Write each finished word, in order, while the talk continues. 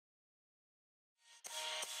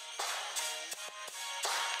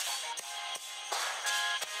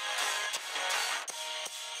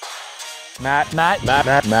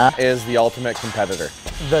Matt is the ultimate competitor.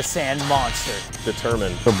 The sand monster.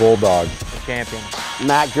 Determined. The bulldog. The champion.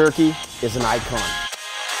 Matt Goerke is an icon.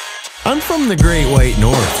 I'm from the Great White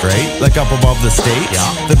North, right? Like up above the States?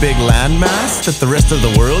 Yeah. The big landmass that the rest of the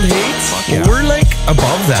world hates? Yeah. We're like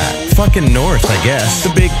above that. Fucking north, I guess. The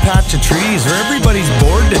big patch of trees where everybody's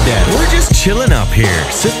bored to death. We're just chilling up here,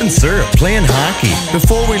 sipping syrup, playing hockey.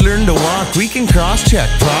 Before we learn to walk, we can cross-check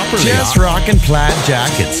properly. Just rocking plaid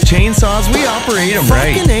jackets. Chainsaws, we operate them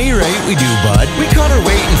right. Fucking A-right we do, bud. We cut our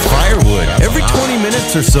weight in firewood. Every 20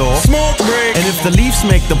 minutes or so. Smoke break! And if the Leafs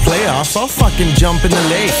make the playoffs, I'll fucking jump in the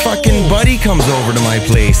lake. Fucking buddy comes over to my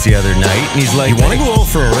place the other night and he's like, "You wanna go out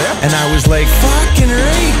for a rip?" And I was like, "Fucking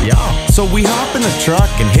right." Yeah. So we hop in the truck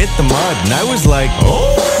and hit the mud and I was like,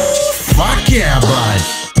 "Oh, fuck yeah, bud.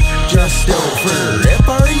 Just out for a rip,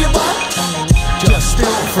 are you, bud? Just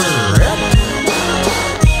out for a rip.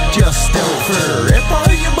 Just out for a rip,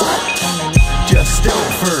 are you, bud? Just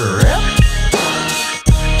out for a rip.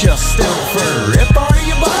 Just out for a rip, are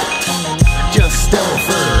you, bud? Just out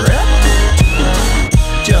for a rip.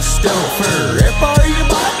 Just out for a rip, are you,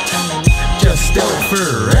 bud? Just out for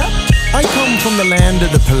a rip. I come from the land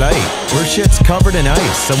of the polite, where shit's covered in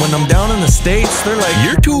ice. So when I'm down in the States, they're like,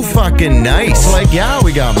 "You're too fucking nice." Like, yeah,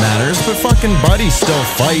 we got manners, but fucking buddies still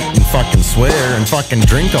fight and fucking swear and fucking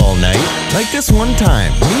drink all night. Like this one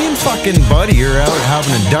time, me and fucking buddy are out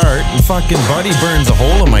having a dart, and fucking buddy burns a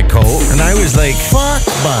hole in my coat. And I was like, "Fuck,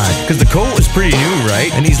 bud," cause the coat was pretty new,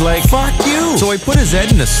 right? And he's like, "Fuck you." So I put his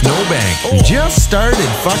head in a snowbank and just started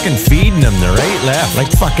fucking feeding him the right left.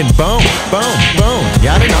 Like fucking boom, boom, boom.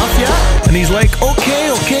 Got enough yet? And he's like,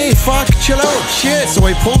 okay, fuck, chill out, shit. So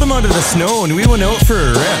I pulled him out of the snow and we went out for a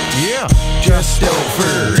rip. Yeah. Just out for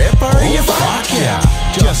a rip, are you? Fuck yeah.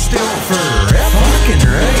 Just out for a rip. Fucking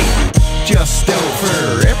right. Just out for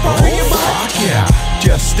a rip, are you? Fuck yeah.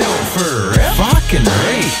 Just out for a rip. Fucking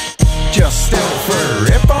right. Just out for a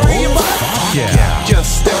rip, are you? Fuck yeah.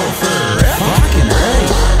 Just out for a rip. Fucking right.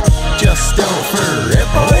 Just out for a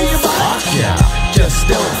rip, are you? Fuck yeah. Just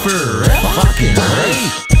out for a rip. Fucking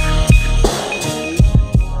right.